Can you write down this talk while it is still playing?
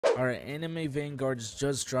Alright, Anime Vanguards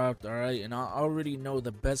just dropped, alright, and I already know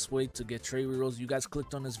the best way to get trait rerolls. You guys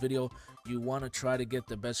clicked on this video, you want to try to get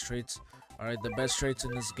the best traits. Alright, the best traits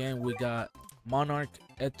in this game, we got Monarch,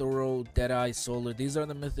 Ethereal, Deadeye, Solar. These are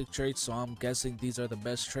the mythic traits, so I'm guessing these are the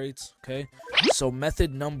best traits, okay? So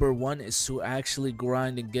method number 1 is to actually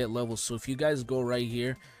grind and get levels. So if you guys go right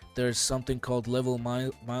here, there's something called level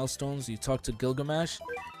milestones. You talk to Gilgamesh,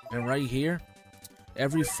 and right here,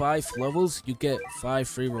 every 5 levels you get 5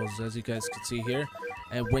 free rolls, as you guys can see here.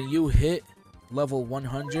 And when you hit level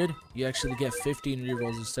 100, you actually get 15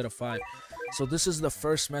 rerolls instead of 5. So this is the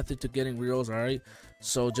first method to getting rerolls. Alright,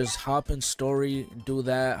 so just hop in story, do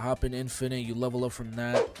that, hop in infinite, you level up from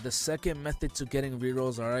that. The second method to getting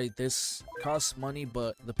rerolls, alright, this costs money,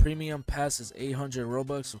 but the premium pass is 800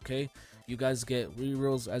 robux. Okay, you guys get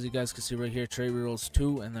rerolls, as you guys can see right here, trait rerolls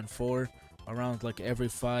 2 and then 4 around like every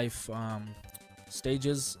 5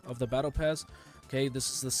 stages of the battle pass. Okay, this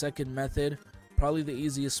is the second method, probably the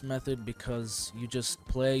easiest method, because you just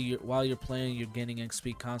play, while you're playing you're gaining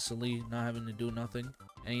XP constantly, not having to do nothing.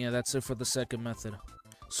 And yeah, that's it for the second method.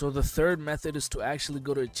 So the third method is to actually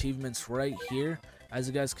go to achievements right here. As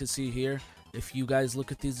you guys can see here, if you guys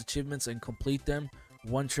look at these achievements and complete them,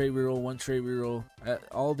 1 trait reroll, 1 trait reroll,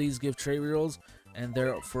 all these give trait rerolls, and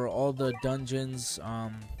they're for all the dungeons,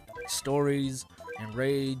 stories and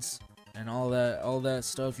raids and all that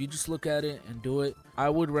stuff. You just look at it and do it. I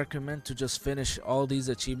would recommend to just finish all these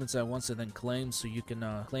achievements at once and then claim, so you can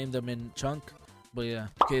claim them in chunk. But yeah,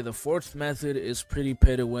 okay, the fourth method is pretty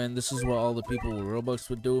pay to win. This is what all the people with Robux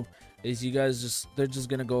would do, is you guys they're just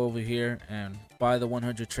gonna go over here and buy the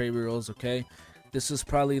 100 trait rerolls. Okay, this is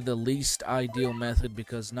probably the least ideal method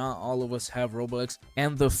because not all of us have Robux.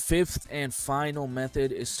 And the fifth and final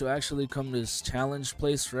method is to actually come to this challenge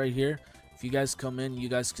place right here. If you guys come in, you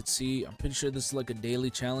guys could see, I'm pretty sure this is like a daily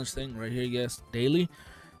challenge thing right here. Yes, daily.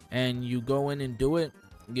 And you go in and do it.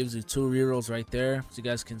 It gives you 2 rerolls right there, as you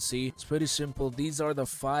guys can see. It's pretty simple. These are the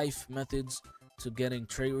 5 methods to getting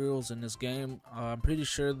trait rerolls in this game. I'm pretty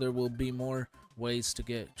sure there will be more ways to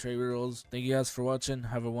get trait rerolls. Thank you guys for watching.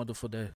 Have a wonderful day.